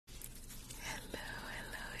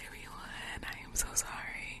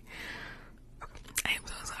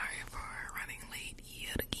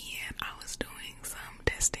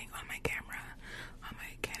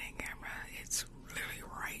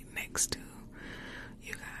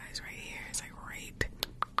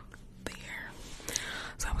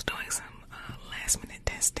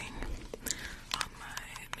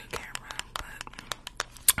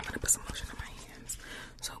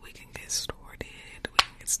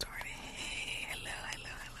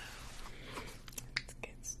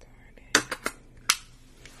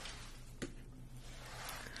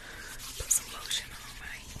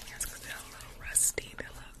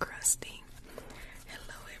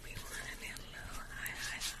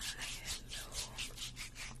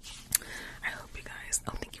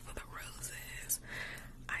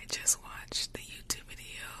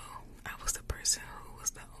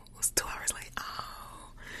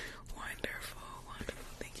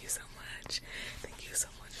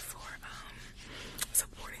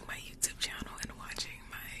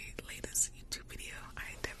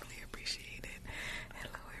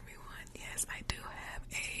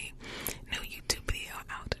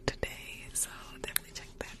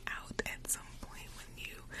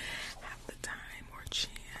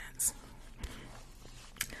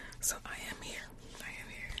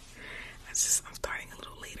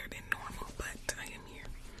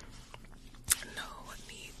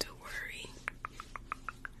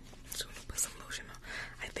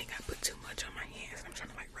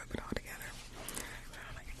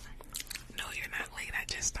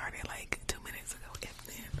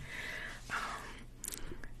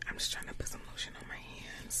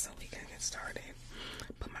so we can get started.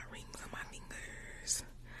 Put my rings on my fingers.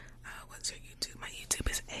 What's your YouTube? My YouTube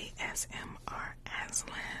is ASMR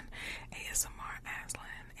Aslan. ASMR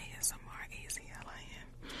Aslan. ASMR AZLIN.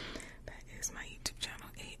 That is my YouTube channel,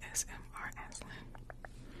 ASMR Aslan.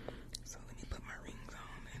 So let me put my rings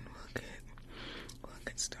on and we'll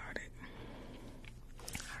get started.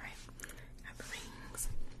 Alright, got the rings.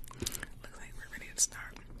 Looks like we're ready to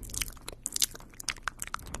start.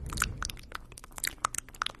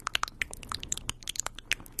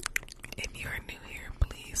 If you are new here,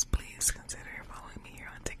 please consider following me here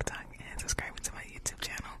on TikTok and subscribing to my YouTube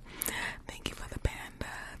channel. Thank you for the panda.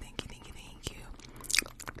 Thank you.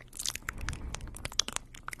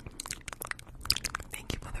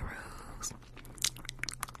 Thank you for the rose.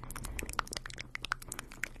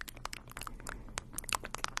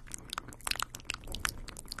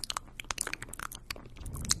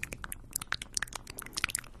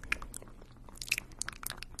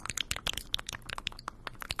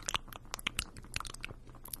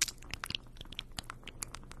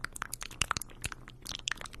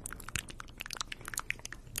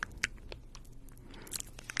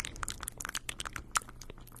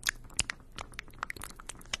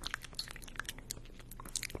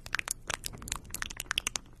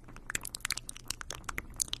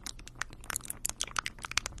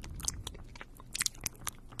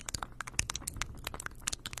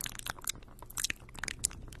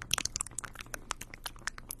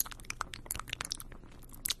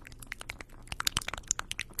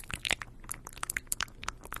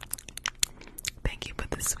 Thank you for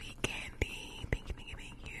the sweet candy. Thank you.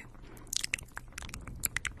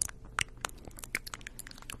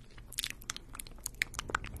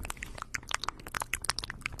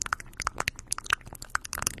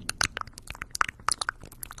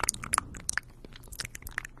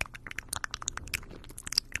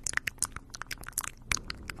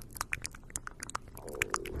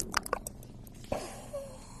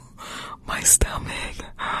 My stomach.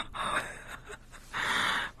 My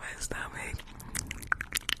stomach.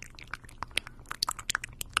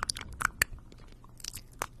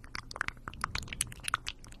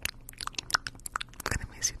 I'm gonna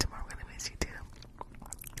miss you tomorrow. I'm gonna miss you too.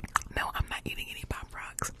 No, I'm not eating any Pop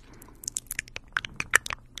Rocks.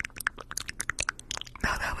 No,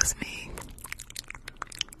 that was me.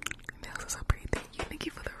 Nails are so pretty. Thank you. Thank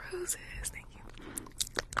you for the roses. Thank you.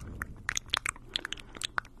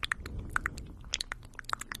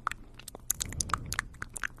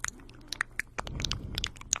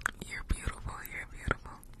 You're beautiful. You're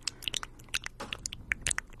beautiful.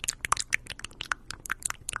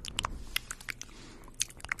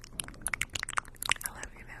 I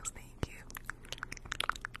love your nails. Thank you.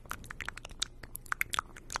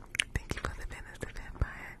 Thank you for the Venice the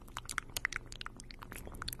Vampire.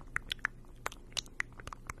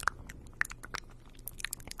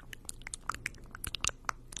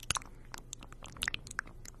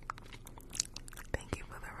 Thank you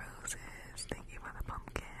for the roses. Thank you for the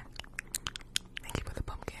pumpkin. Thank you for the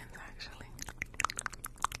pumpkins, actually.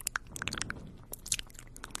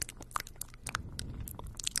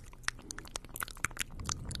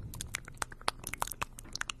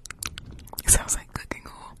 It sounds like cooking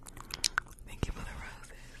oil. Thank you for the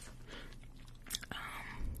roses.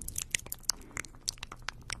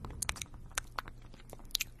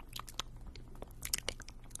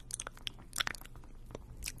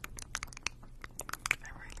 I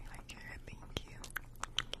really like your hair. Thank you.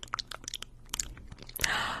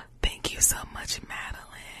 Thank you so much,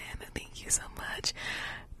 Madeline. Thank you so much,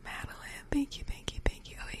 Madeline. Thank you.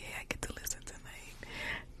 Oh yeah, I get to listen tonight.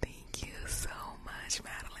 Thank you so much,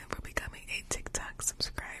 Madeline, for becoming a TikTok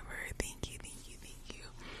subscriber. Thank you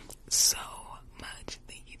so much.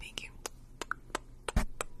 Thank you.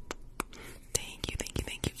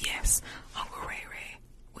 Thank you. Yes, Uncle Ray Ray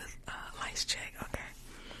with lice check. Okay,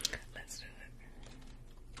 let's do it.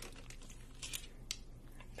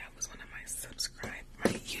 That was one of my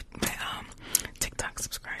TikTok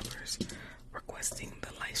subscribers requesting the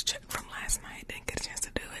lice check from last night. Didn't get a chance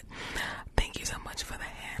to do it. Thank you so much for the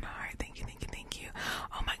hand heart. Thank you.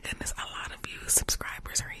 Oh my goodness, a lot of you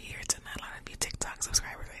subscribers are here tonight. A lot of you TikTok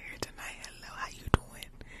subscribers are here tonight. Hello, how you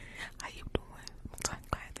doing? I'm so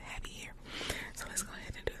glad to have you here. So let's go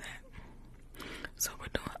ahead and do that. So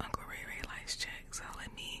we're doing Uncle Ray Ray lice check. So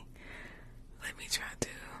let me try to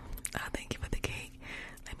thank you for the cake.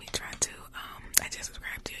 Let me try to I just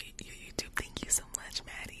subscribed to your YouTube. Thank you so much,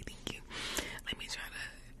 Maddie. Thank you. Let me try to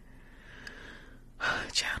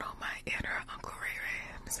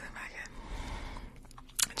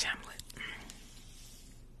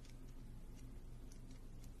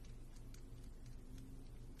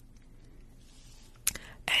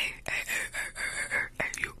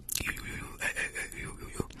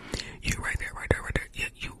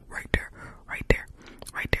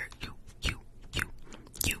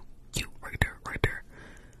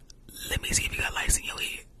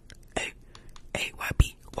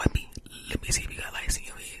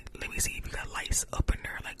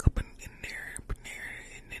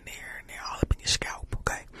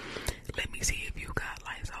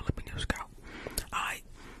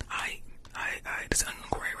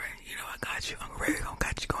you. Uncle Ray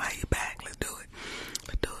got you. Gonna have your back. Let's do it.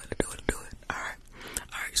 Let's do it. Alright.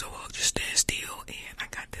 So we'll just stand still, and I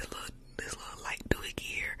got this little light doohickey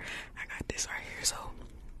here. I got this right here, so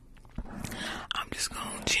I'm just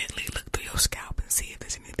gonna gently look through your scalp and see if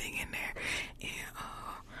there's anything in there. And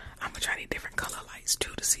I'm gonna try these different color lights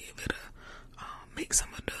too to see if it'll make some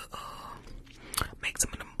of them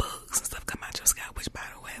bugs and stuff come out your scalp. Which, by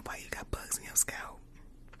the way, why you got bugs in your scalp?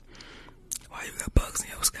 Why you got bugs in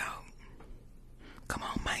your scalp? Come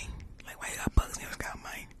on, man. Like, why you got bugs in your scalp,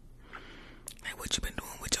 man? Like, what you been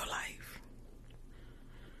doing with your life?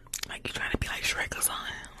 Like, you trying to be like Shrek or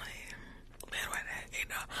something? Like, man, why that? Ain't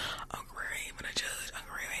Uncle Ray ain't even a judge.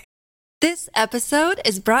 Uncle Ray ain't. This episode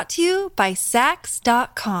is brought to you by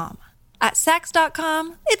Sax.com. At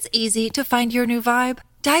Sax.com, it's easy to find your new vibe.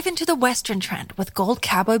 Dive into the Western trend with gold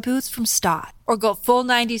cowboy boots from Stott, or go full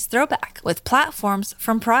 90s throwback with platforms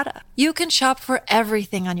from Prada. You can shop for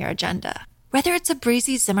everything on your agenda, whether it's a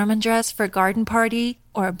breezy Zimmermann dress for a garden party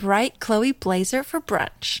or a bright Chloe blazer for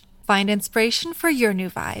brunch. Find inspiration for your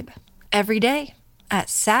new vibe every day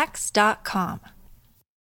at Sax.com.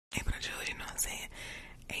 Ain't but a judge, you know what I'm saying?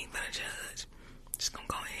 Ain't but a judge. Just gonna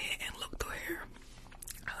go ahead and look through here.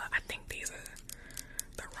 I think these are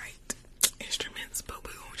the right instruments, but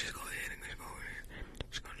we're gonna just go ahead and just go ahead.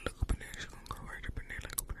 Just gonna look up in there, just gonna go right up in there,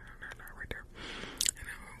 like up in there, right there. And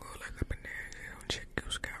then we're gonna go like up in there, and gonna check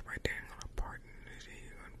your scalp right there. I'm gonna part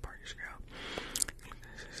your scalp.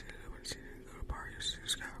 Go to part your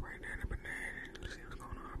scalp right there, up in there, and see what's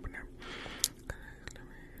going on up in there.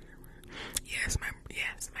 Yes, my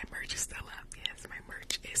merch is still up. Yes, my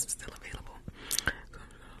merch is still available. So I'm just gonna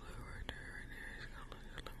look right there. Just gonna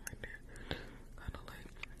look right there. Kind of like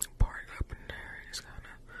part up in there. Just kind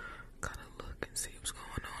of look and see what's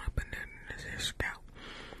going on up in there. And this is scalp.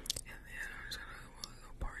 And then I'm just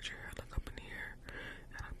gonna part your hair, look up in here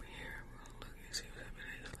and up in here. I'm gonna look and see what's up in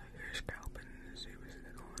there. Just like your scalp and see what's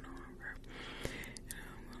going on. Okay. And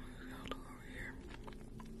I'm gonna look over here.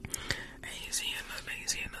 I ain't seeing nothing.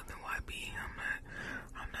 YB.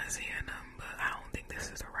 I'm not seeing nothing, but I don't think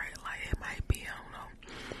this is the right light. It might be, I don't know.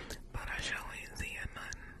 But I sure ain't seeing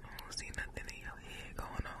nothing. I don't see nothing in your head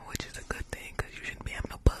going on, which is a good thing, because you shouldn't be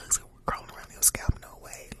having no bugs crawling around your scalp, no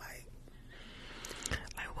way. Like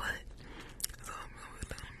what? So I'm gonna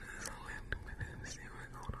see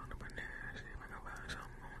what's going on up in there. See if I can find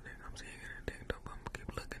something. I don't think I'm seeing anything though, but I'm gonna keep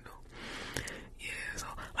looking though. Yeah, so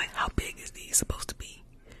like, how big is these supposed to be?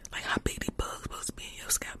 Like, how big these bugs supposed to be in your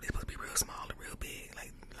scalp? They supposed to be real small or real big?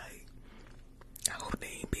 Like, I hope they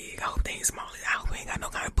ain't big. I hope they ain't small. I hope they ain't got no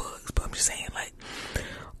kind of bugs. But I'm just saying, like,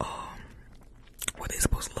 what they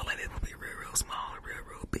supposed to look like? They supposed to be real small or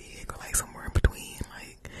real big, or like somewhere in between.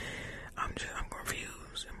 Like, I'm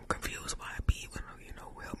confused. I'm confused why I be, you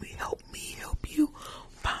know, help you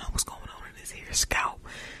find what's going on in this here scalp.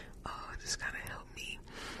 Just kind of help me,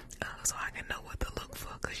 so I can know what to look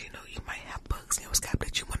for, because you know you might have bugs in your scalp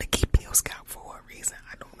that you want to keep in your scalp for a reason.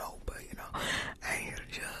 I don't know, but you know, I ain't here to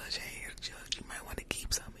judge. You might want to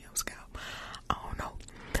keep some in your scalp. I don't know.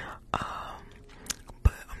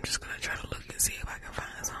 But I'm just gonna try to look and see if I can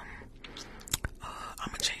find something. I'm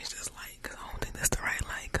gonna change this light, because I don't think that's the right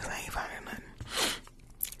light, because I ain't finding nothing.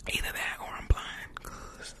 Either that or I'm blind,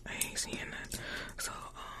 because I ain't seeing nothing. So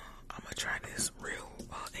I'm gonna try this real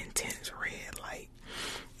intense red light.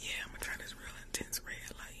 Yeah, I'm gonna try this real intense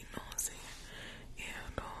red light, you know what I'm saying?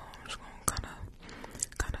 And I'm just gonna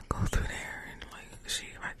kind of go through there and like see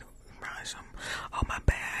if I can find something. Oh, my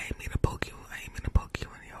bad, I ain't mean to poke you in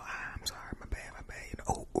your eye. I'm sorry, my bad. You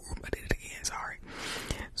know, I did it again, sorry.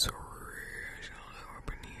 So just gonna look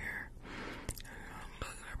up in here.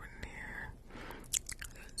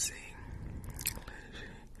 Let's see.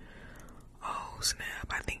 Oh snap,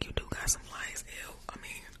 I think you do got some lights.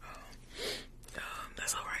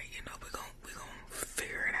 That's alright, you know, we're gonna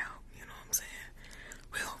figure it out, you know what I'm saying?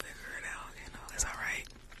 We're gonna figure it out, you know, it's alright.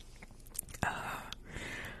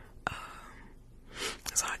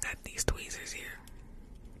 So I got these tweezers here.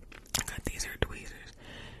 And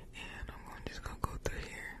I'm gonna just go through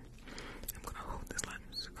here. I'm gonna hold this light. I'm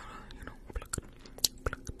just gonna, you know, pluck.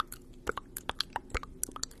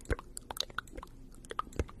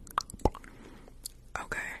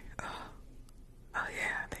 Okay.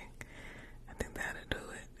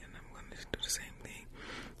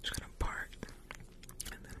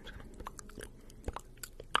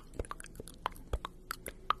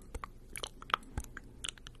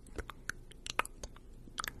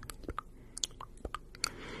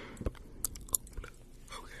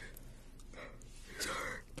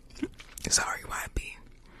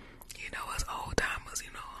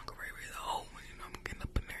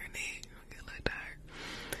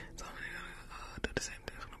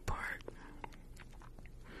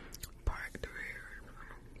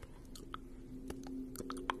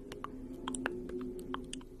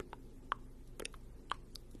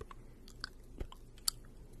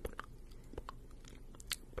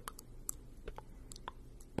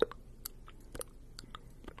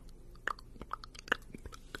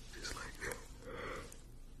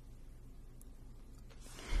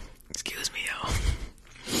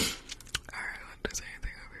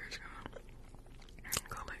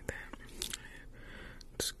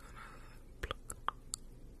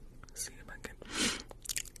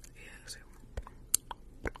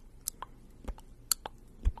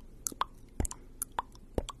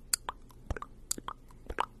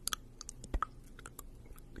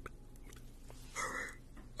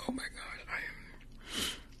 Oh my gosh,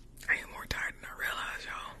 I am more tired than I realize,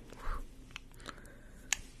 y'all.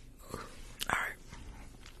 Alright.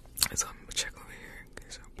 So I'm gonna check over here.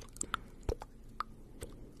 So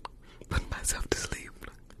put myself to sleep.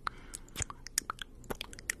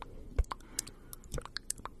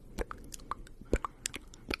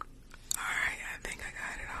 Alright, I think I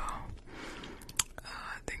got it all.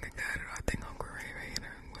 I think Uncle Ray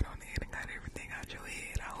went on ahead and got everything out your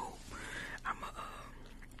head. I hope.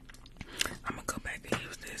 I'm gonna go back to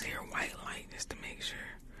use this here white light just to make sure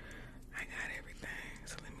I got everything.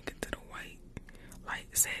 So let me get to the white light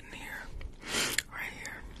setting here, right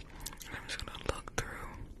here. And I'm just gonna look through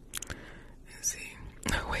and see.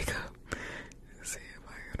 Wake up and see if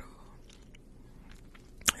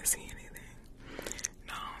I see anything.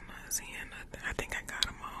 No, I'm not seeing nothing. I think I got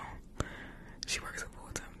them all. She works a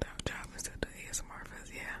full-time job instead of the ASMR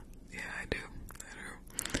Fest. Yeah, I do.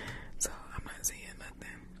 So I'm not seeing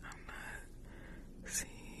nothing. I'm not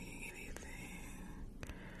seeing anything.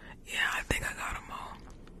 Yeah, I think I got them all.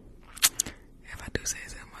 If I do say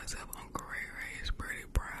so myself, Uncle Ray is pretty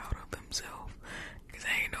proud of himself because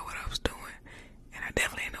I didn't know what I was doing, and I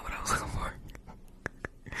definitely didn't know what I was looking for.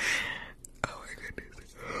 Oh my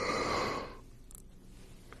goodness.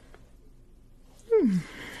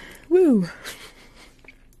 Woo.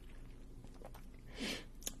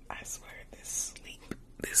 I swear this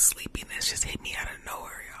sleepiness just hit me out of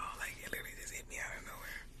nowhere, y'all. Like, it literally just hit me out of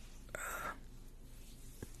nowhere.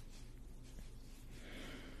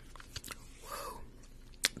 Whoa.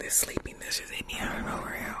 This sleepiness just hit me out of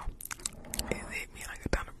nowhere, y'all. It hit me like a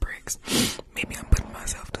ton of bricks. Maybe I'm putting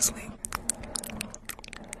myself to sleep.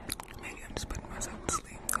 Maybe I'm just putting myself to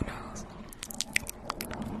sleep. Who knows?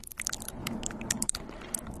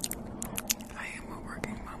 I am a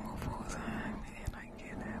working mama full time, and I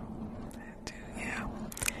get that too. Yeah.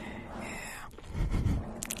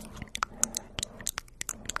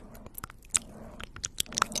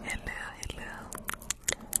 Hello.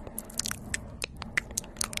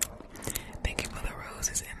 Thank you for the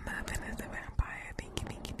roses and the Vanessa Vampire. Thank you.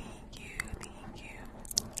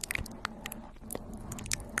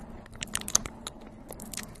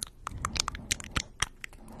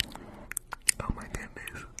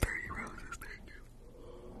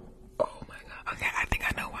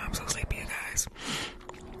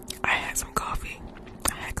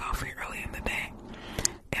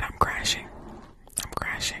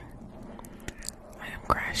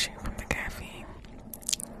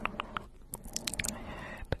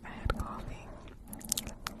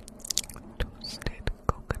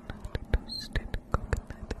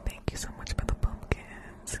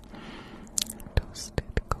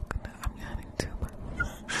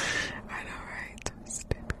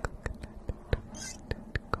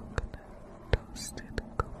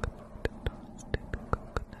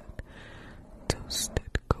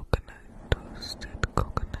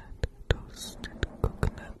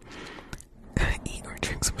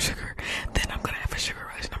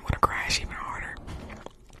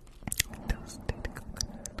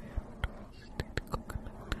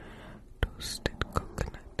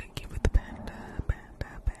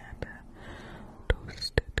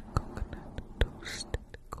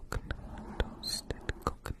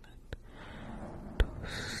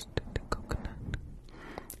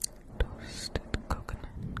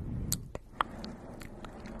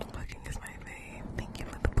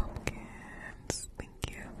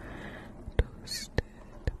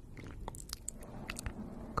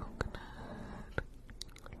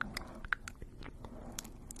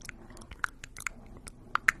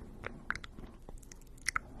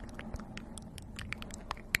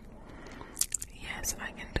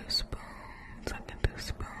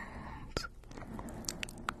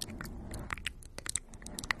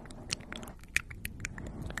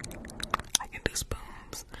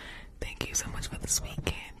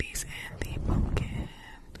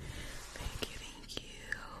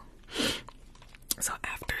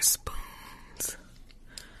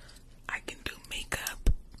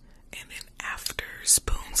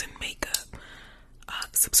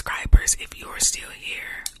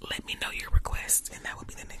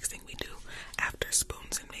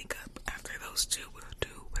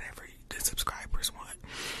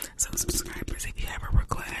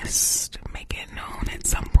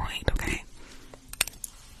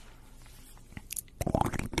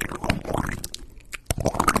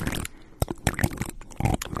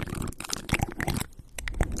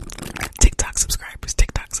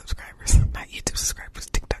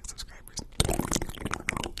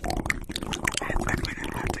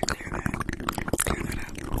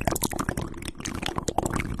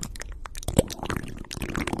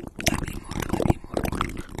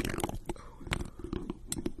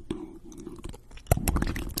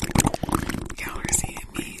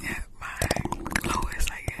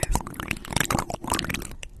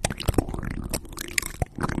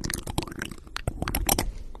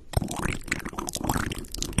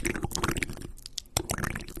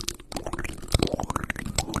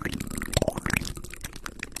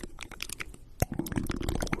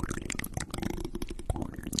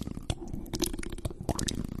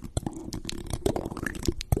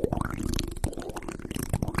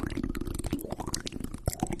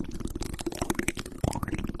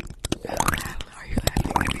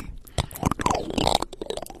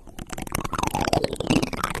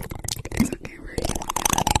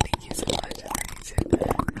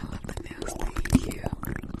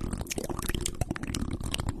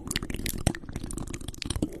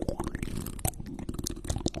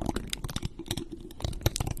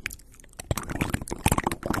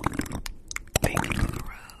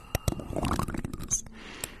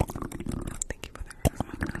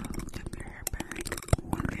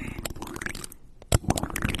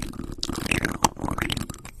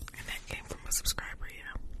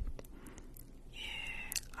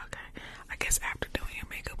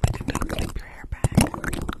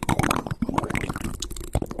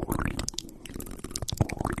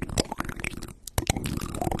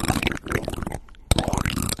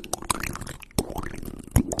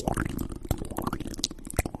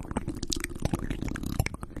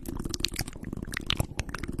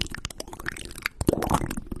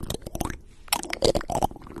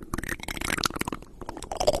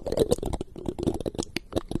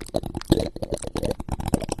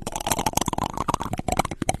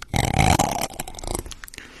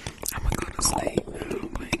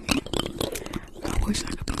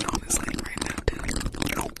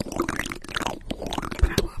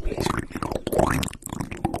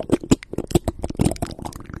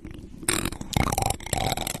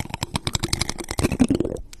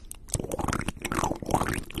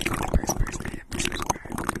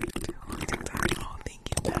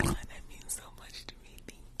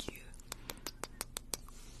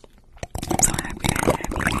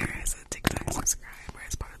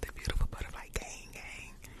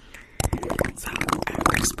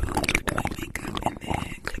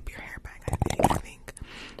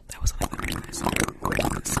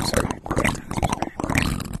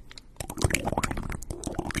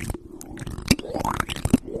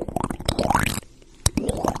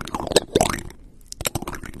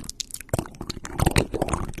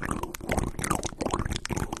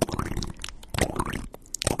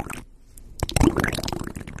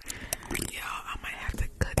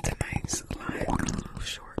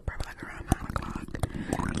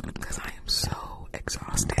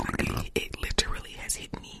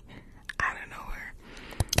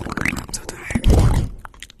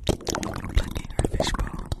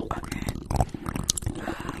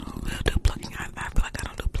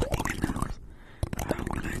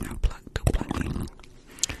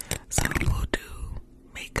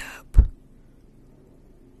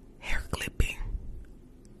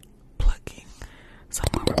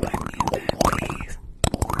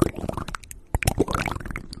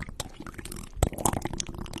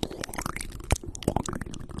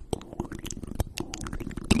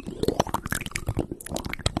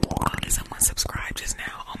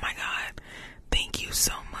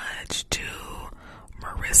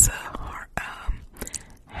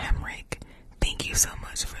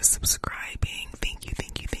 subscribing. Thank you,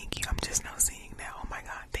 thank you, thank you. I'm just now seeing that. Oh my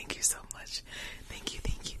God, thank you so much. Thank you,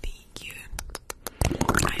 thank you, thank you.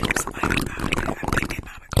 I am think at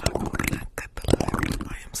 9 o'clock I'm gonna cut the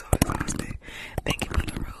live. I am so exhausted. Thank you for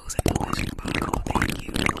the rose and the wishing bottle. Thank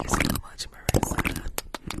you so much, Marissa. Love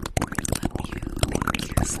you.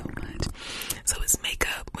 Thank you so much. So it's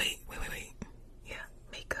makeup. Wait. Yeah,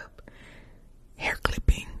 makeup, hair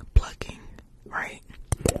clipping, plucking, right?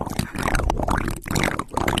 Okay.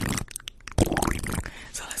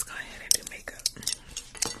 So let's go ahead and do makeup.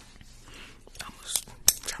 I almost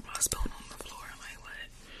dropped my spoon on the floor. Like what?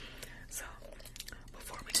 So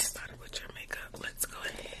before we get started with your makeup, let's go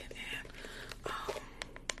ahead and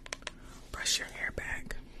brush your hair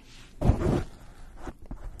back.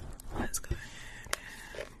 Let's go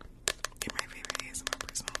ahead and get my favorite ASMR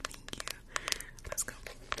person on. Thank you. Let's go.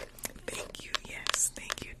 Thank you. Yes.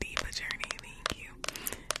 Thank you, Diva Journey. Thank you.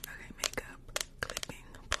 Okay, makeup, clipping,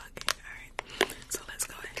 plugging. Alright. So let's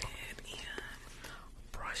go ahead and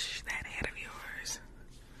brush that head of yours.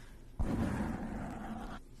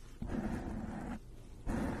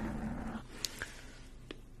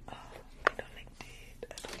 Oh, I don't like that.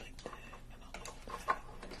 I don't like that.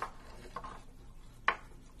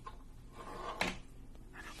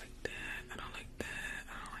 I don't like that. I don't like that.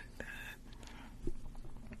 I don't like that.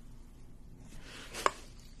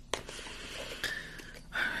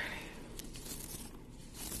 Alrighty.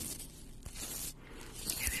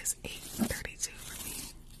 It is 8:32 for me.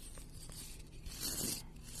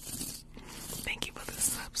 Thank you for the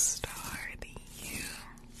sub star. Thank you.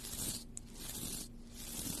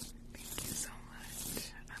 Thank you so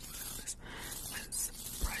much. Let's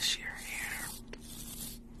brush your hair.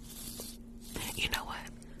 You know what?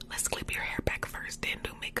 Let's clip your hair back first, then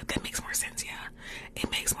do makeup. That makes more sense, yeah. It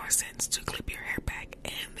makes more sense to clip your hair back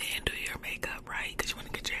and then do your makeup, right? Because you want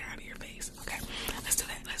to get your hair out of your face. Okay, let's do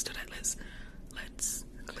that. Let's do that. Let's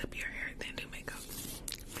clip your hair, then do makeup.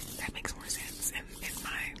 That makes more sense in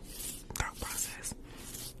my thought process.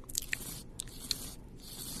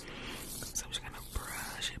 So I'm just gonna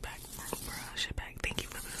brush it back. Brush it back. Thank you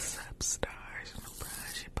for the sub stars. I'm gonna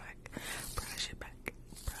brush it back. Brush it back.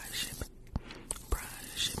 Brush it back.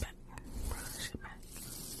 Brush it back. Brush it back.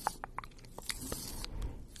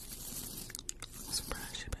 Let's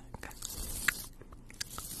brush it back. Okay.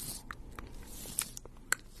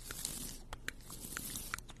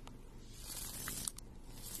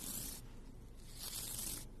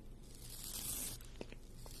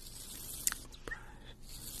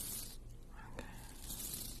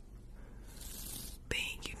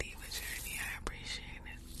 Thank you, Diva Journey. I appreciate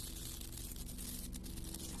it.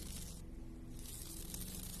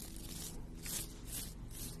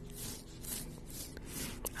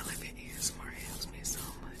 I love your ASMR. It helps me so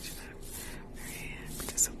much. I'm very happy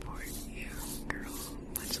to support you, girl.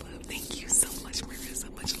 Much love. Thank you so much,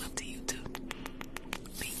 Marissa. Much love to you, too.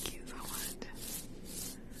 Thank you so much.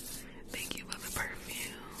 Thank you for the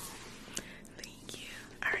perfume. Thank you.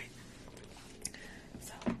 Alright.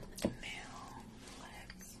 So, now,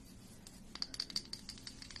 let's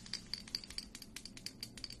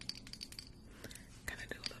kind of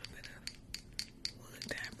do a little bit of wood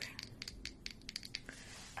tapping.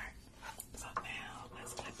 Alright, so now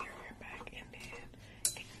let's clip your hair back and then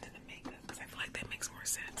get into the makeup because I feel like that makes more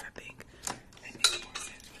sense. I think that makes more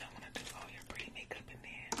sense. We don't want to do all your pretty makeup and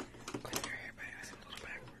then clip your hair back. I seem a little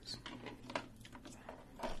backwards.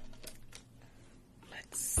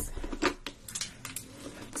 So,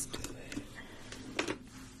 let's do it.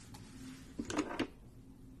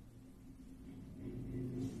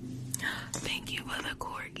 Thank you for the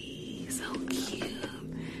corgi. So cute.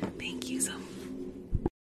 Thank you so much.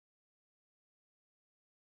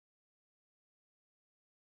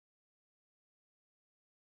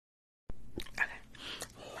 Okay.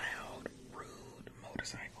 Loud, rude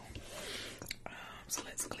motorcycle. So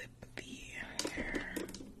let's clip the hair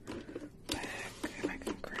back. If I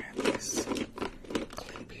can grab this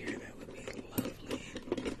clip here, that would be lovely.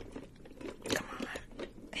 Come on.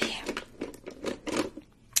 Damn.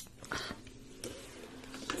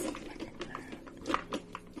 Let's see if I can grab.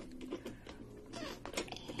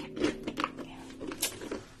 Yeah.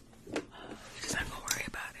 We're just not gonna worry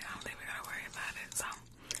about it. I don't think we're gonna worry about it. So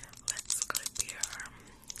let's clip your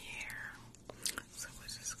hair. So we're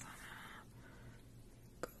just gonna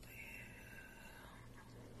go ahead.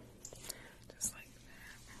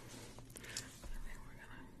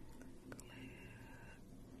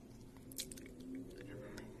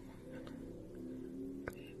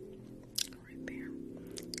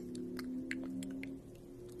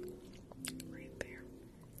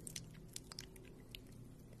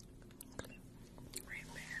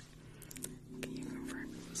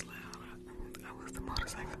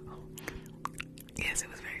 motorcycle. Oh. Yes, it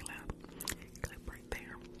was very loud. Clip right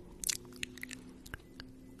there.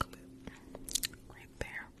 Clip right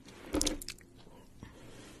there.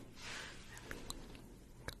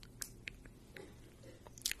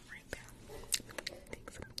 Right there. Take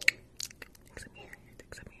some here,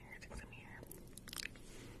 take some here, take some here.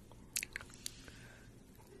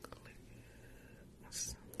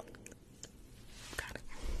 Clips. Got it.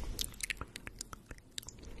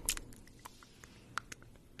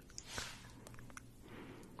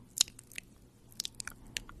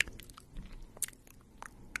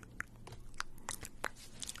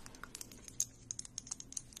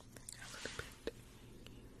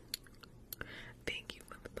 Thank you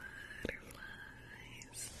for the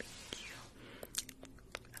butterflies. Thank you.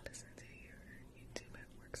 I listen to your YouTube at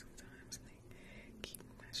work sometimes and they keep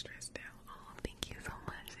my stress down. Oh, thank you so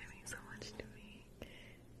much. That means so much to me.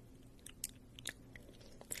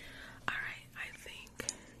 Alright, I think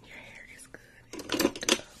your hair is good and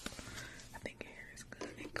clipped up. I think your hair is good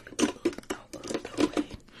and clipped up out of the way.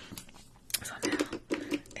 So now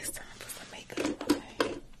it's time for some makeup,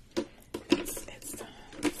 okay? It's time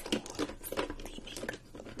for the makeup.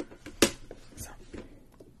 So,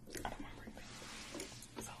 I don't want to bring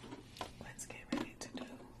that. So, let's get ready to do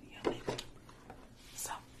your makeup.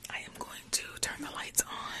 So, I am going to turn the lights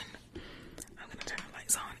on. I'm going to turn the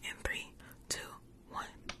lights on in 3, 2, 1.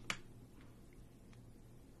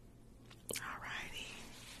 Alrighty.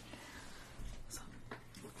 So,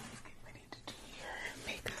 let's get ready to do your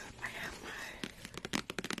makeup. I have my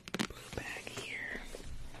blue bag here.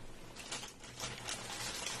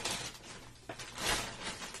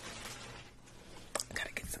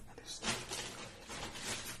 Gotta get some other stuff.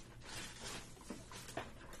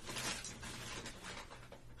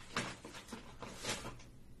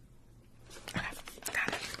 Okay, got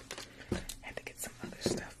it. Had to get some other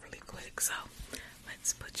stuff really quick. So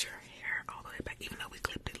let's put your hair all the way back. Even though we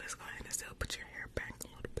clipped it, let's go ahead and still put your hair back a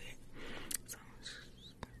little bit. So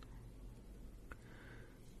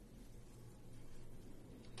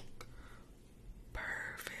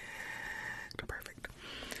perfect.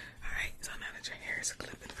 Alright, so now that your hair is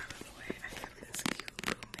clipped out of the way, I have this cute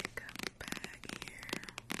little makeup bag here.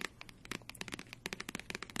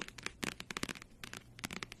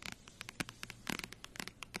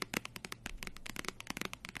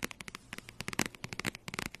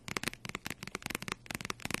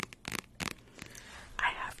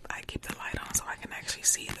 I keep the light on so I can actually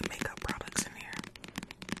see the makeup products in here.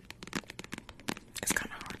 It's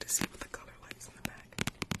kind of hard to see with the color lights in the back.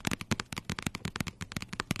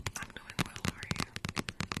 I'm doing well, how are you?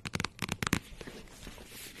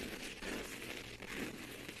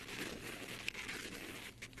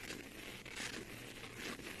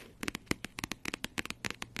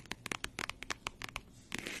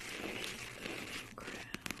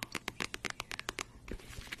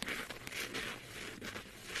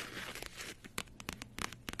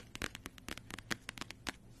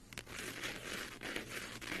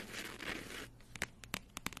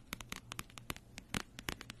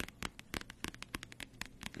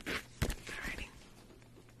 Alrighty.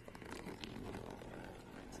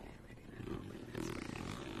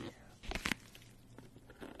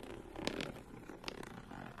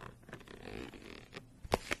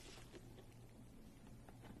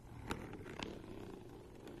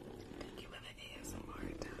 Thank you for the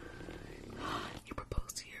ASMR time. You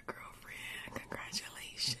proposed to your girlfriend.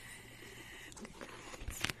 Congratulations.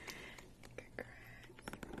 Congrats.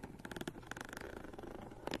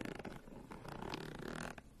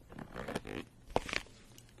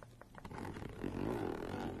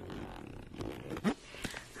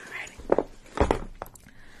 Alrighty.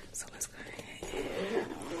 So let's go ahead and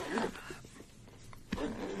warm up.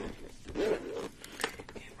 And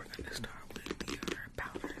we're going to start with your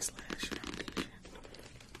powder/foundation.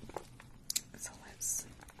 So let's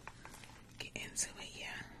get into it,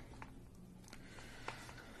 yeah.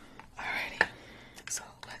 Alrighty. So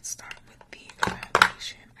let's start with the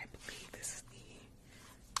foundation. I believe this is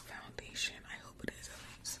the foundation. I hope it is at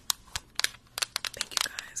least. Thank you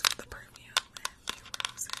guys for the perfume and the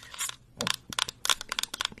roses.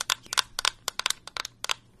 Thank you.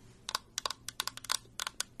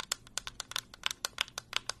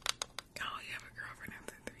 Oh, you have a girlfriend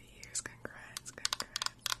after 3 years. Congrats.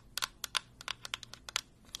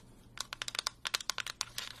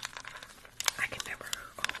 I can never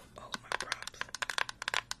hold my props.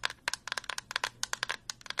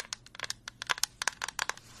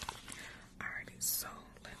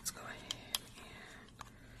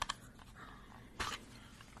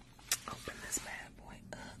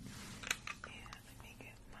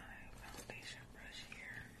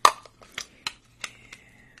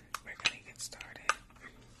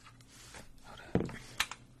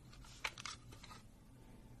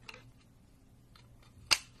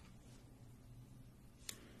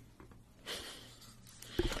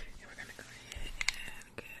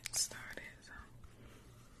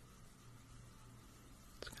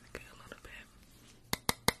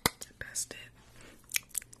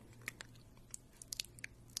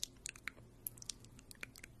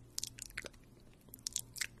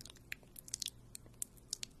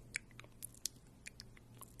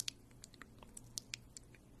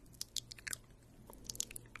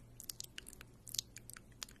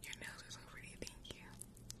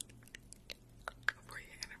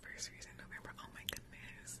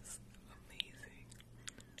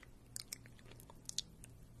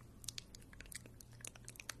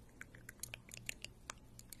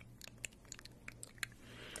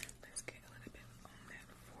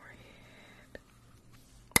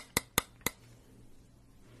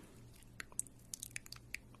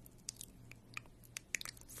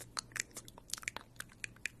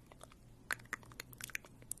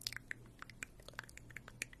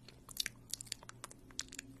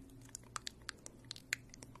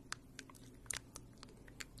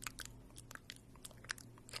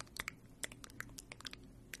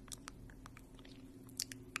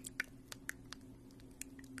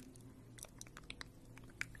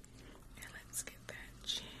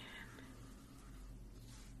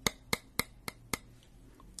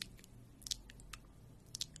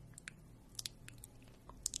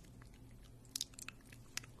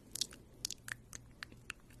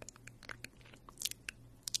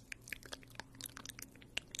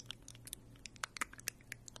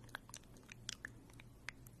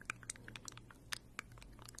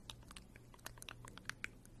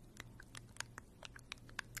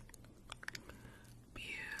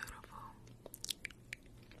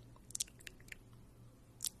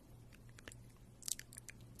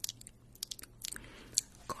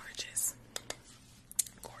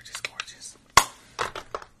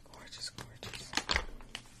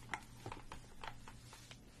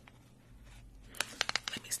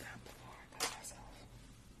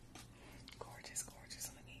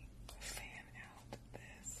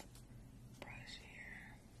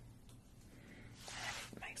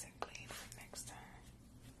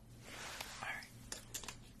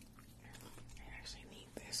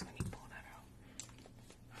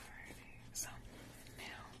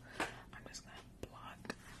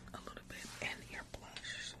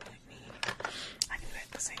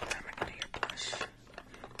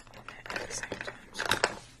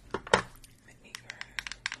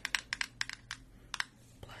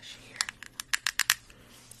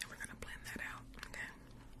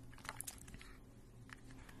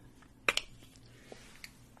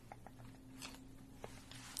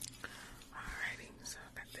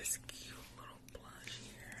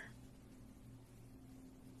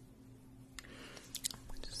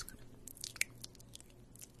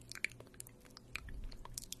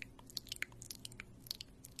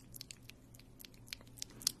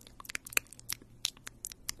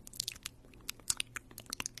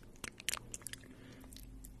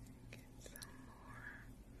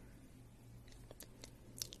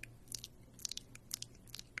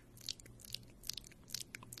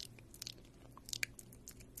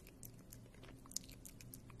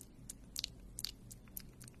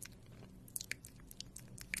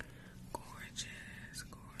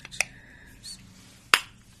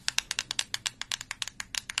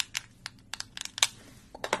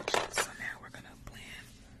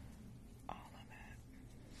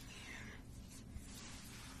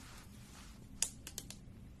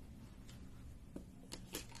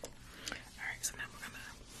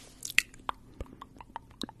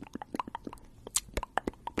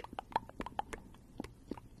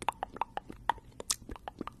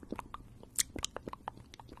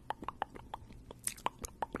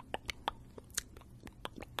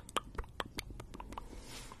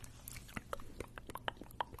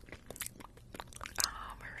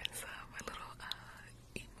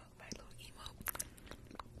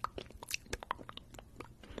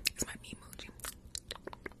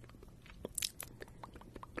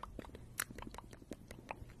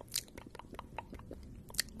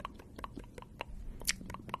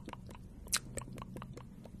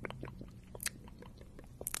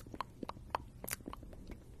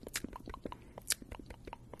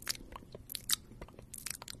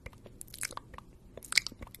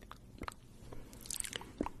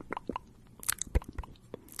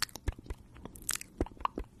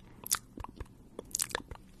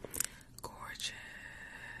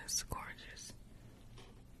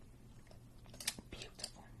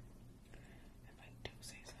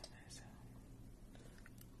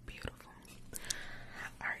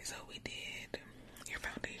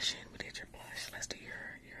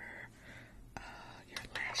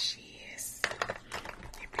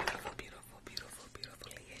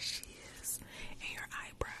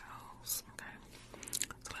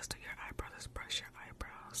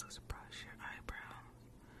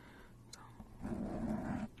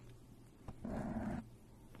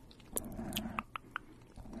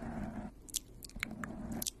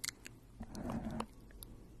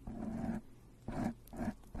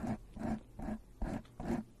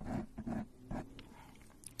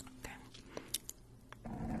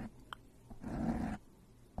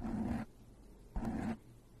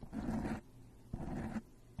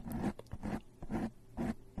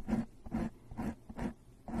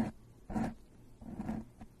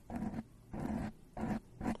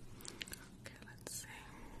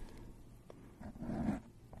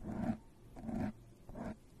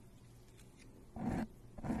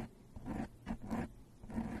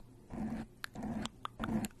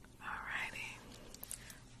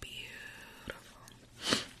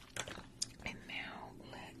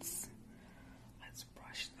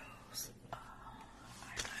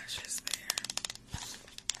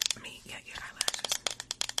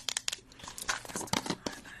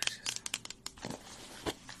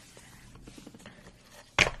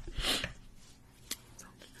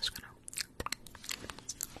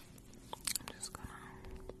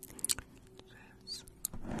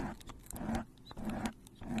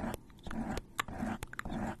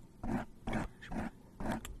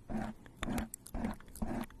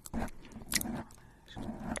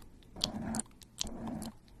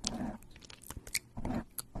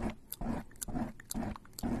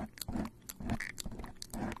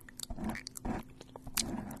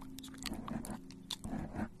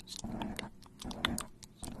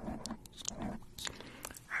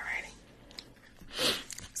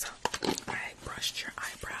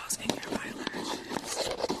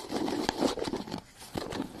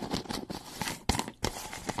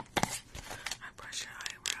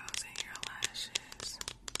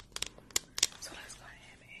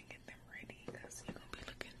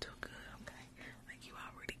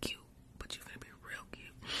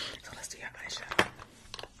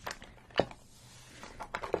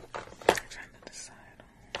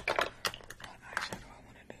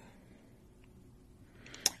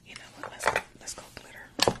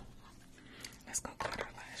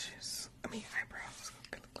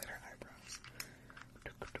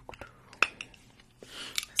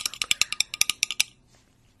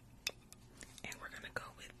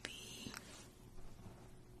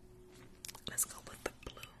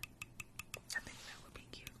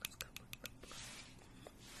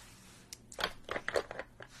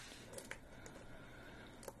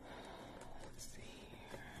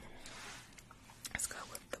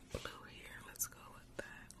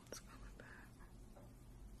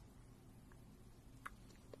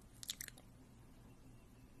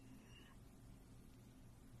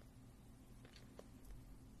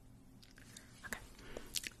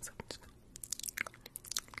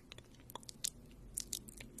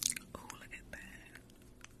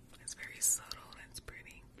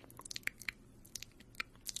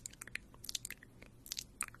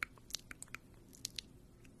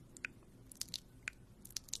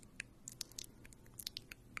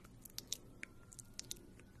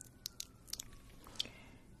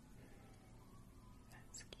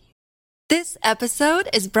 This episode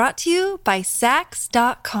is brought to you by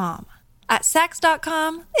Sax.com. At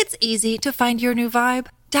Sax.com, it's easy to find your new vibe.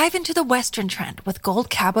 Dive into the Western trend with gold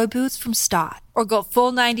cowboy boots from Stott, or go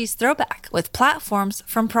full 90s throwback with platforms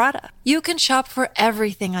from Prada. You can shop for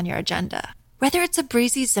everything on your agenda, whether it's a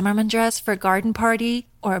breezy Zimmermann dress for a garden party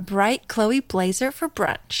or a bright Chloe blazer for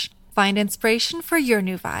brunch. Find inspiration for your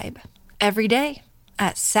new vibe every day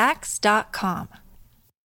at Sax.com.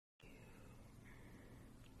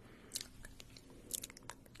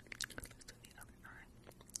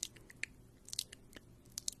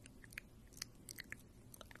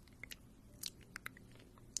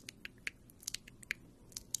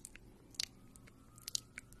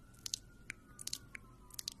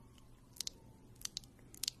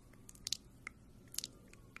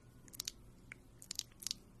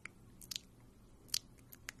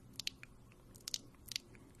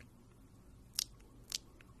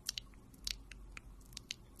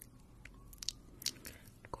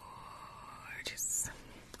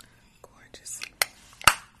 Gorgeous.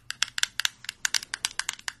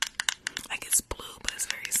 Like it's blue, but it's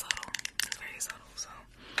very subtle. It's very subtle, so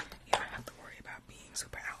you don't have to worry about being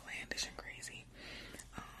super outlandish and crazy.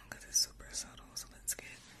 Because it's super subtle. So let's get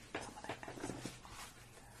some of that accent.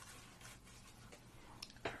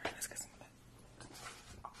 Alright, let's get some of that.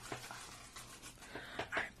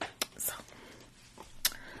 Alright, so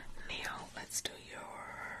Neil, let's do your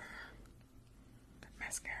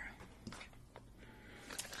mascara.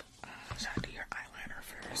 Should I do your eyeliner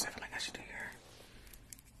first? I feel like I should do your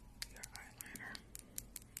eyeliner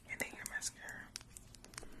and then your mascara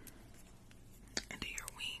and do your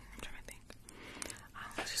wing. I'm trying to think.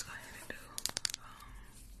 Let's just go ahead and do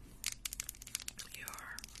your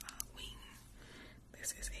wing.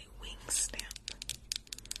 This is a wing stamp,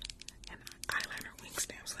 an eyeliner wing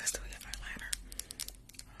stamp. So let's do your eyeliner.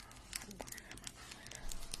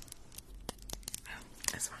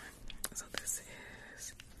 That's fine. So this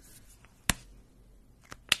is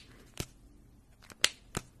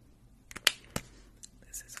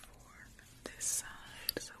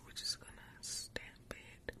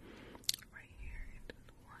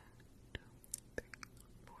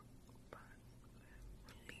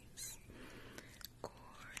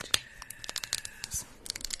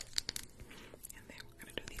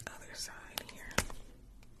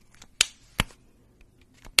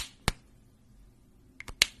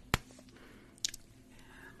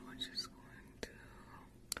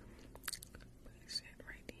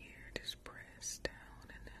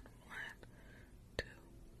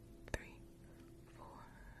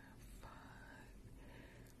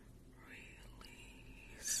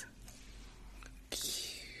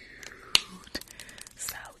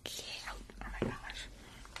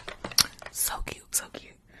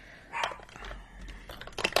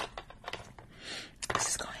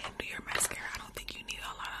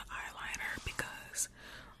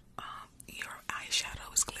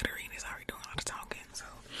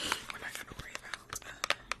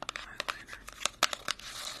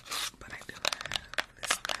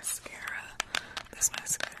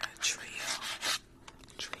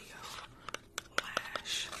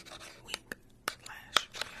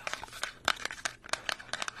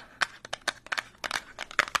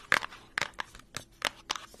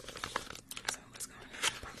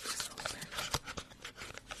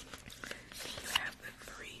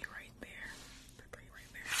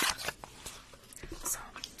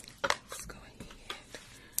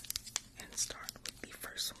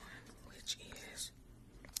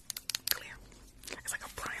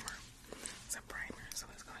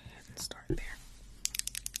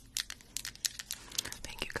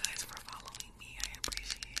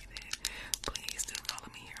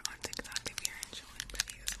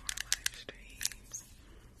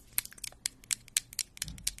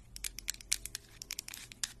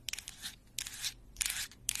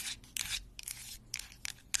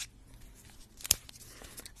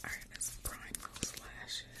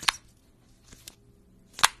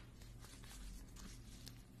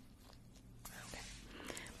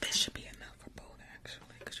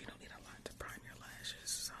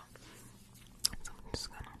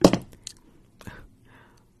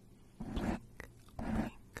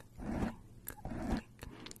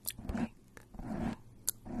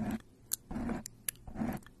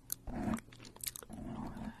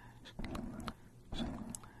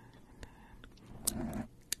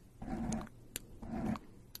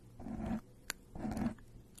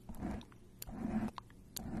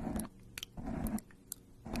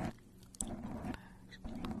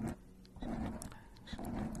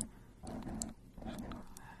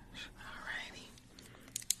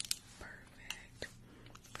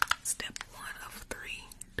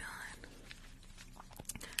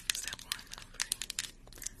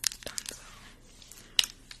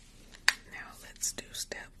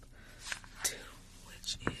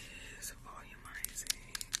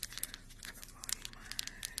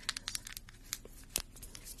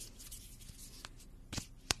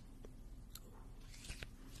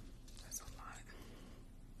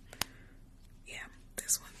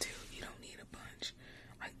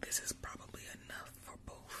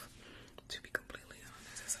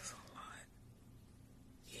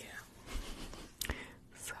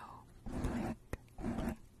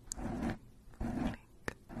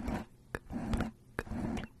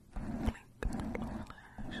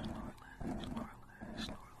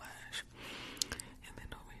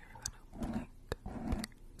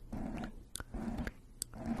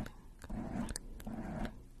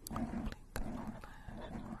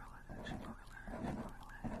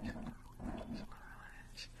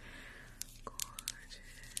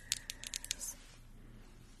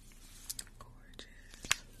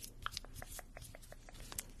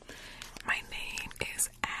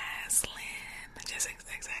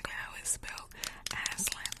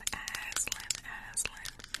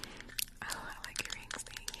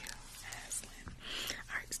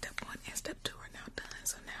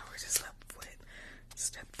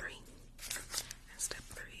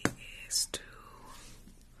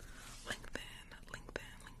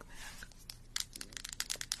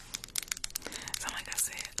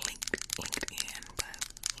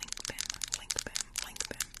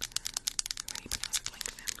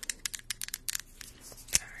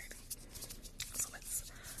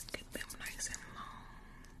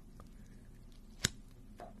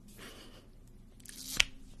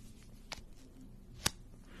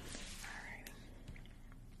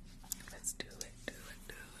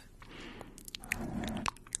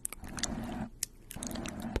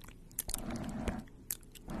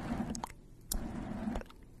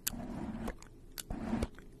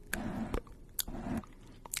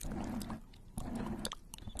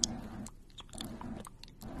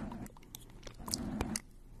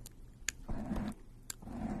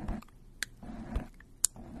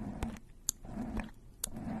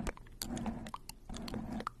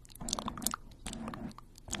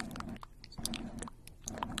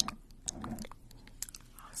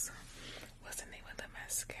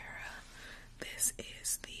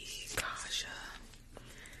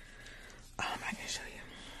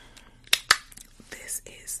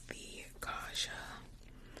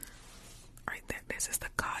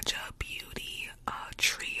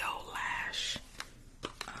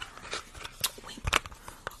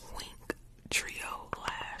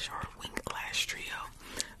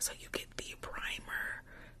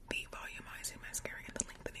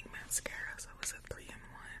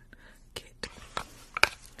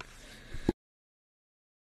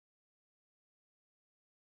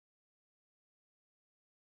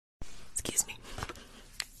Excuse me.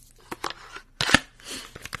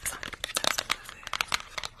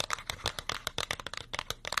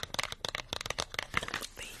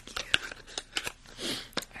 Thank you.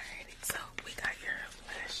 Alrighty, so we got your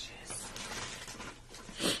lashes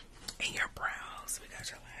and your brows. We got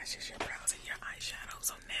your lashes, your brows, and your eyeshadow.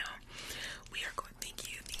 So now we are going. Thank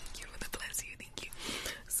you for the bless you. Thank you.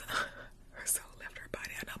 So her soul left her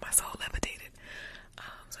body. I know my soul levitated.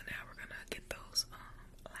 So now we're gonna get those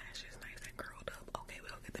lashes nice and curled up. Okay,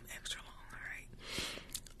 we'll get them extra long. All right.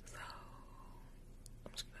 So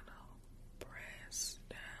I'm just gonna press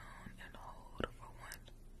down and hold for 1,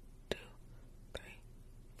 2, 3,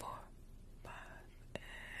 4, 5,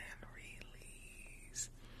 and release.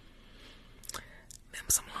 Them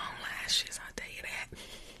some long lashes, I'll tell you that.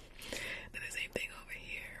 Then the same thing over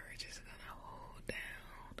here. We're just gonna hold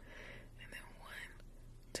down and then 1,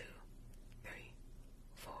 2, 3,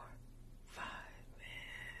 4, 5,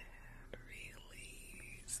 and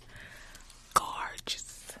release.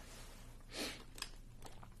 Gorgeous.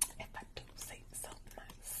 If I do say so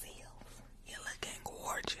myself, you're looking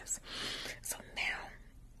gorgeous. So now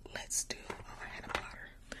let's do. Oh, I had a blotter.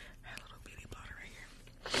 I had a little beauty blotter right here.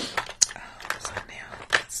 So now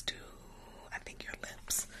let's do. I think your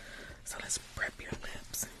lips. So let's prep your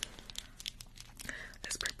lips.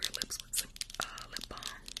 Let's prep your lips with some lip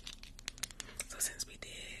balm. So since we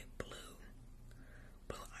did blue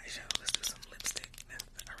eyeshadow, let's do some lipstick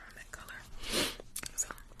around that color. So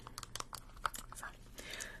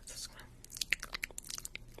just gonna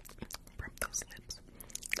prep those lips.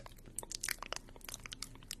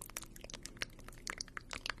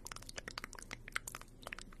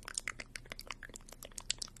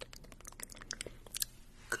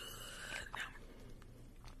 Good. Now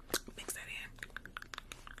mix that in.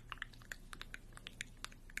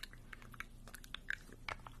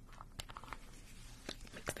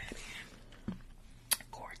 Mix that in.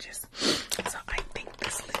 Gorgeous. So I think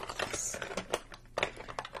this lip gloss,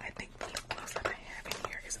 the lip gloss that I have in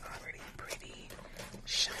here is already pretty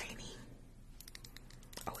shiny.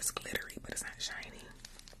 Oh, it's glittery, but it's not shiny.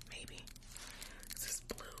 Maybe. It's this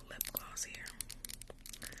blue lip gloss here.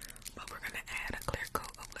 But we're gonna add a clear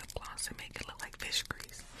coat of lip gloss to make it look like fish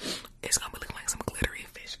grease. It's gonna look like some glittery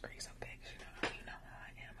fish grease, okay? You know how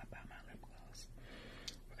I am about my lip gloss.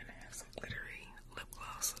 We're gonna have some glittery lip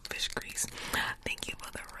gloss with fish grease. Thank you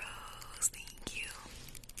for the rose. Thank you.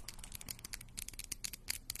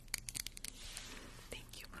 Thank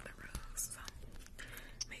you for the rose. So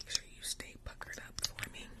make sure you stay puckered up for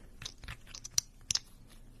me.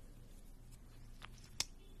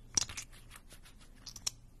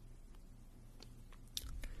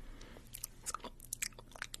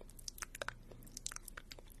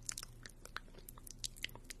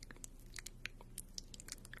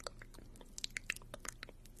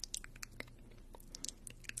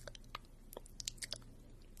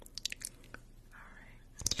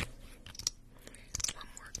 Alright. One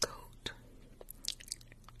more coat.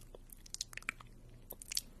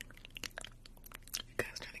 You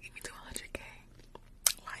guys trying to get me to 100K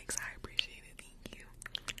likes. I appreciate it. Thank you.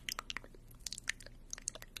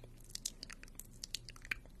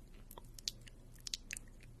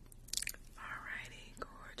 Alrighty,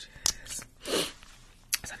 gorgeous.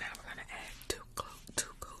 So now we're gonna add two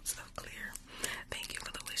coats of clear. Thank you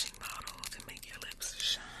for the wishing bottle to make your lips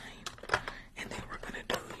shine. And then we're gonna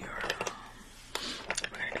do your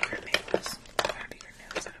nails. We're gonna do your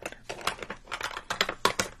nails after.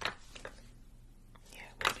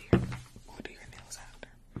 Yeah, we'll do your nails after.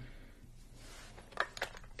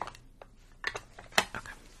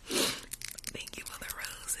 Okay. Thank you for the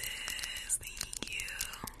roses. Thank you.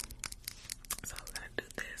 So we're gonna do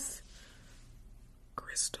this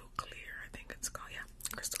crystal clear, I think it's called. Yeah,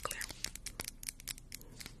 crystal clear.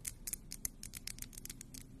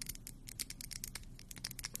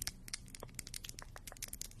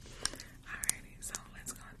 Alrighty, so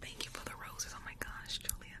let's go. Thank you for the roses. Oh my gosh,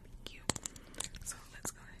 Julia, thank you. So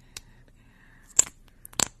let's go ahead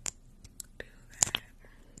and do that.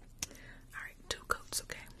 Alright, 2 coats,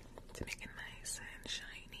 okay, to make it nice and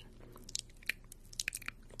shiny.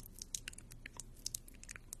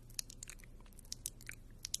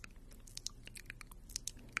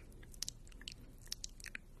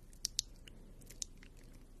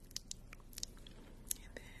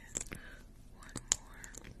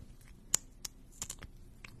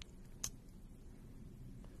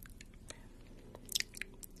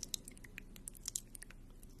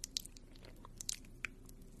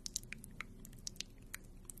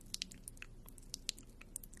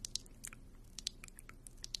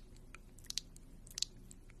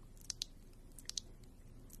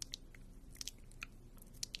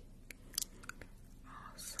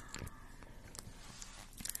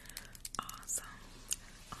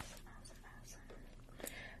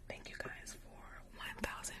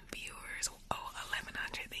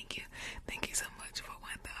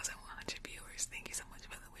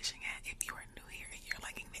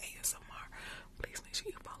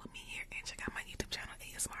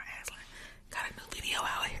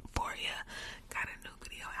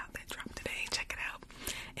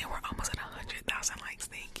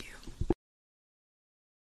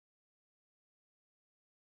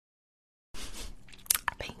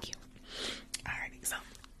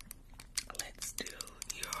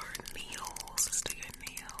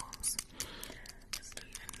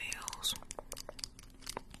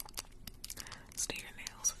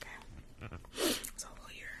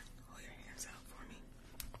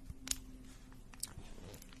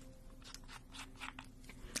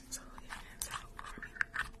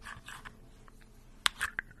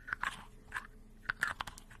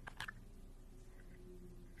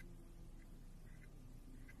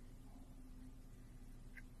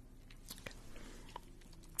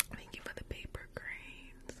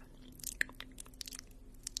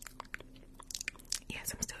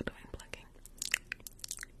 Yes, I'm still doing plucking.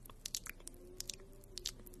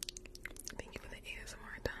 Thank you for the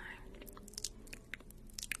ASMR time.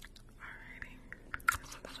 Alrighty.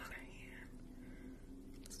 Let's do the other hand.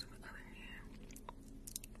 Let's do the other hand.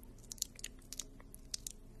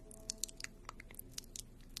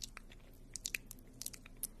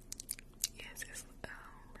 Yes, it's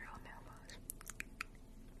real nail polish.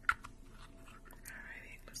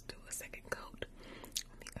 Alrighty, let's do a second coat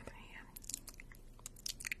on the other hand.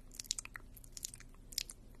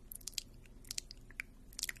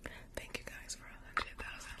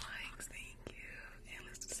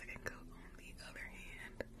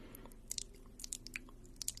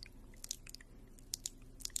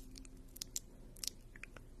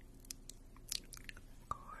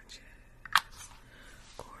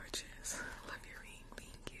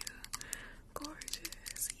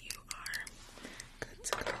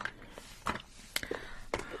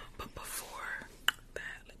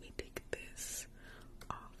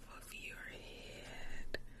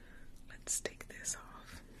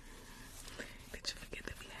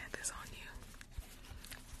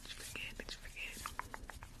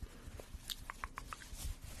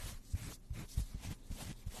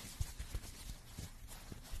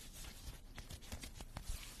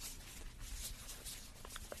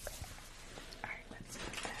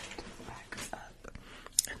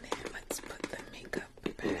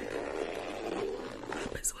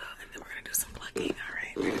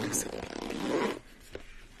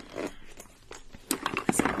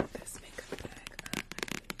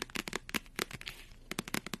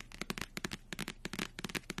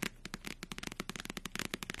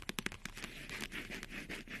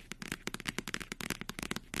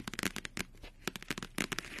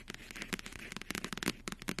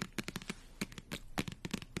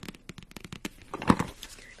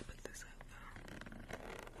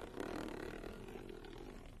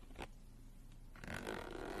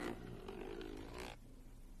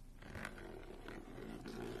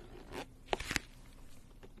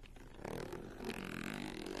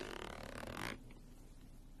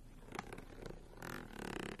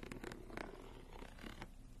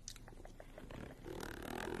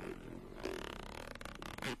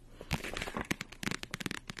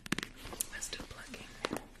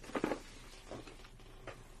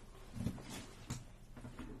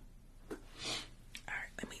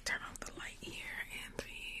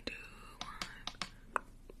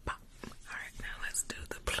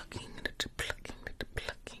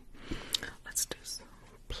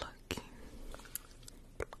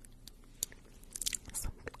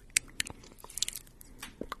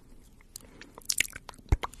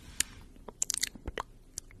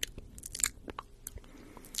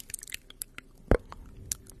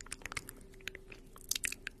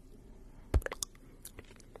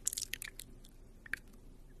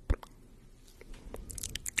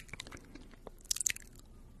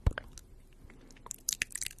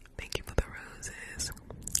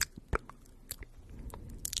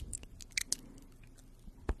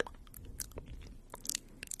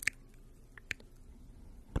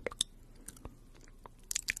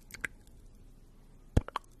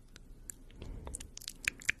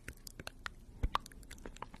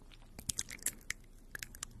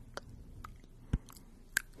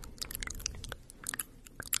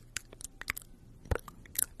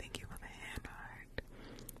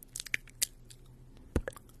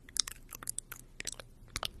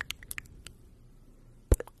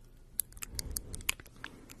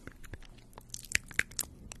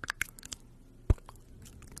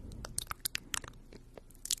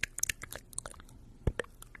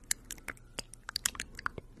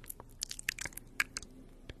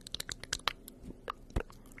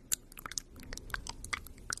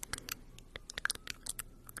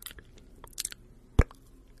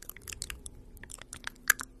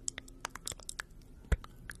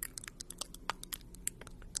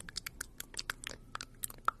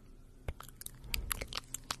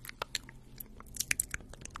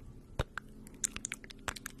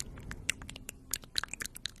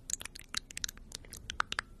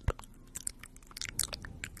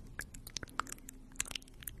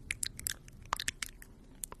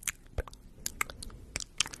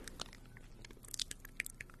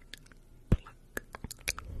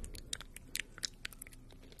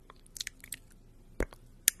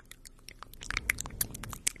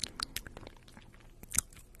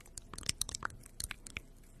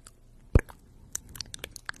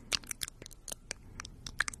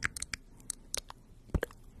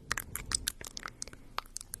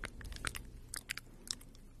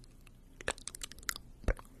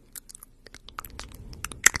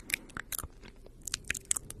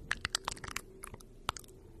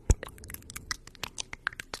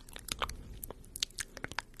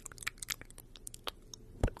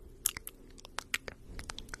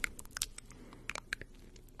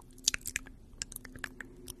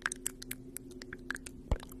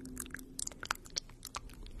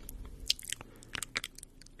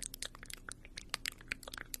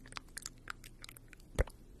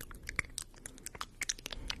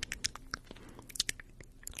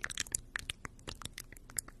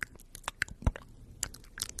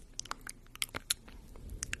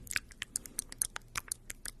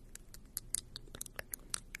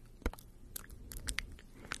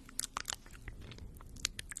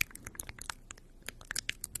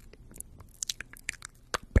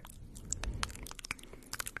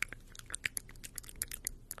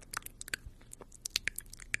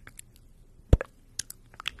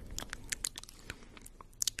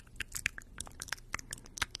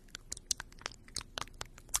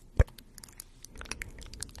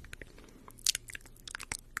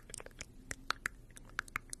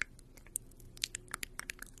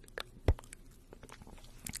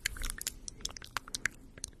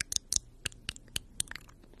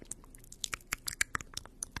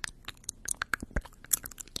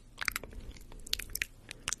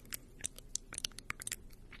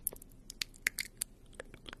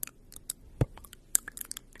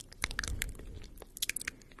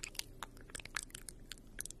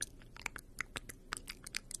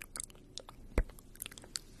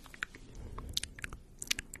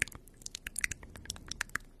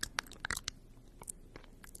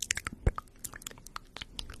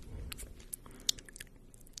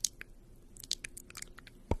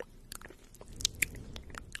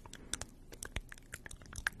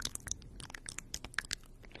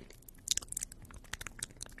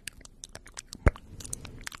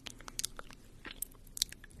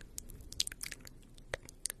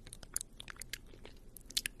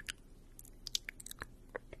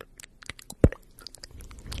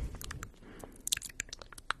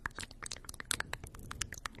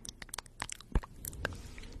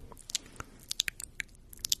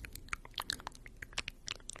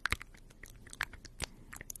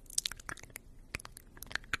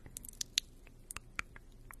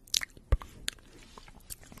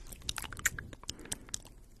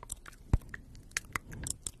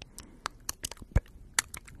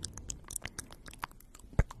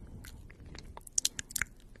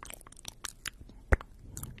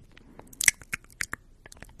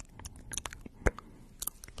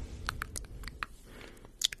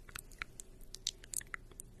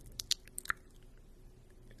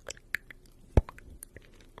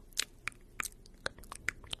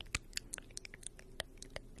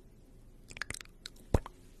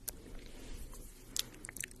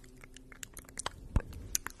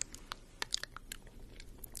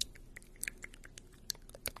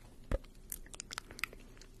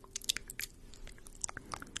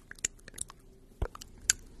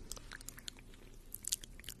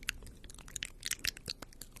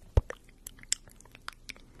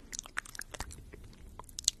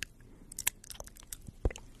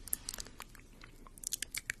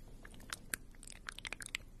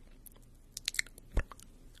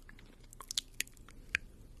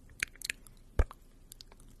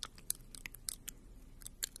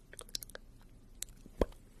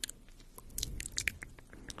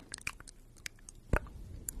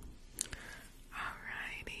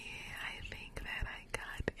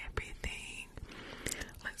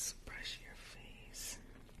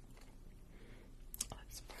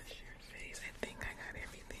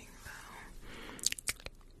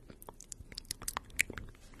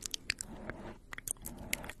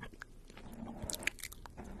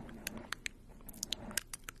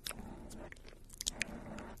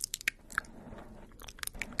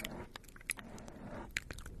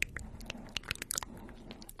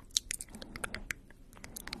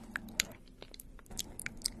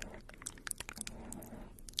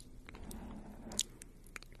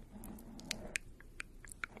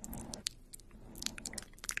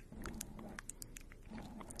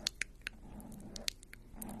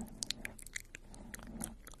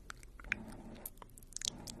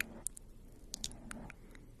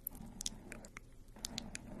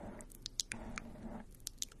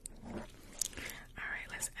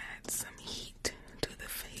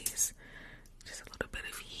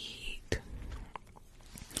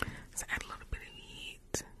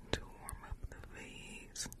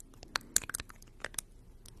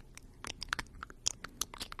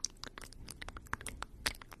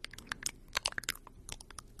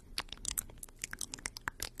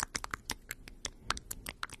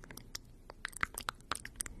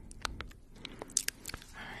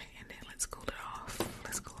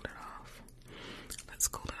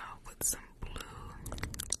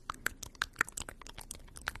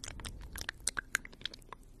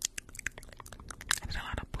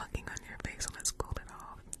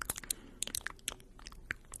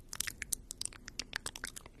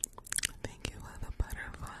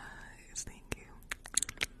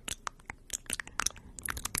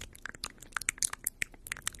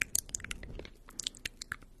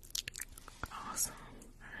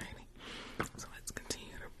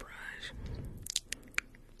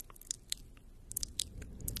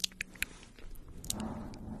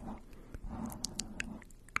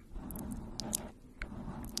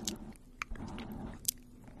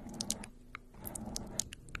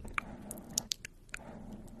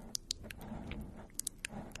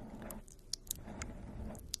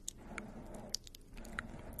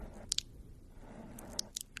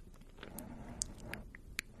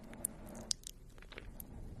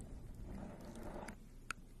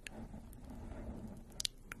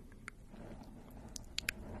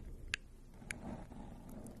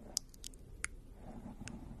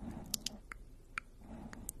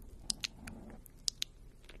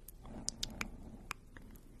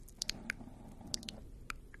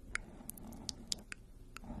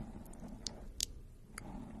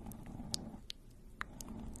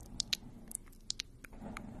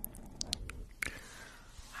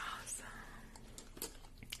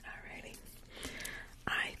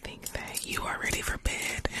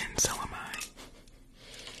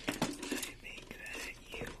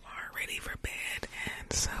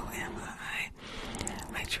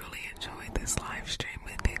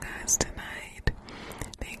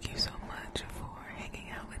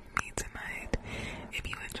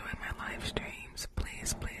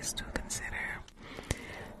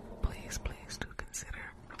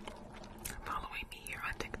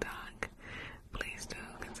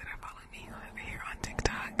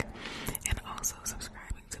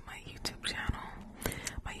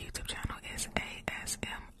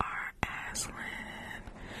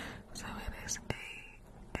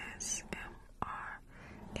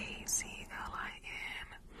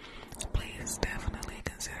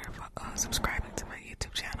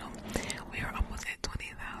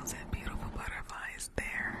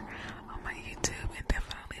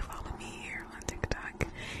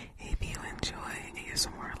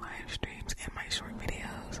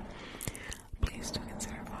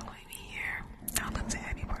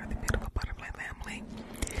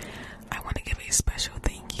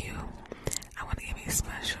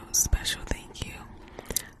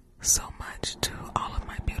 so much to all of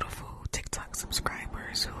my beautiful TikTok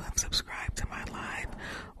subscribers who have subscribed to my live.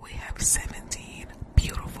 We have 17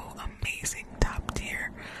 beautiful, amazing, top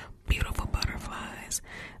tier, beautiful butterflies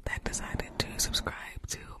that decided to subscribe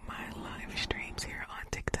to my live streams here on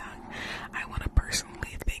TikTok. I want to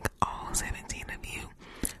personally thank all 17 of you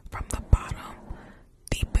from the bottom,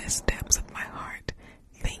 deepest depths of my heart.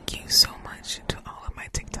 Thank you so much to all of my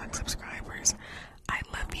TikTok subscribers. I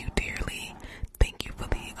love you dearly. Thank you for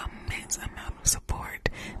the immense amount of support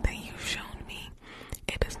that you've shown me.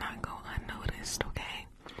 It does not go unnoticed, okay?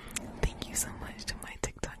 Thank you so much to my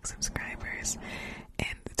TikTok subscribers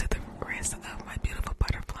and to the rest of my beautiful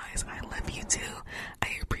butterflies. I love you too. I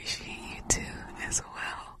appreciate you too as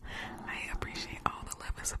well. I appreciate all the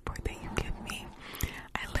love and support that you give me.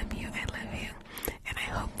 I love you. I love you. And I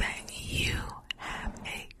hope that you have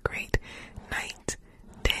a great night,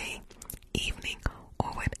 day, evening, or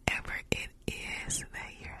whatever it is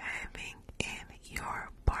that you're having in your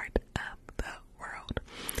part of the world.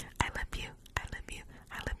 I love you. I love you.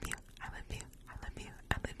 I love you. I love you. I love you.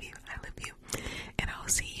 I love you. I love you. And I will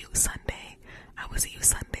see you Sunday. I will see you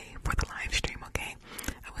Sunday for the live stream, okay?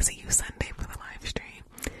 I will see you Sunday for the live stream.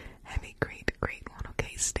 Have a great, great one,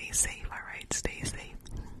 okay? Stay safe, alright? Stay safe.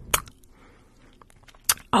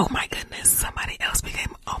 Oh my goodness, somebody else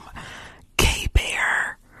became,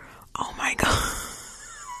 K-Bear. Oh my god.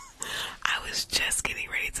 I was just getting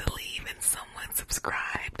ready to leave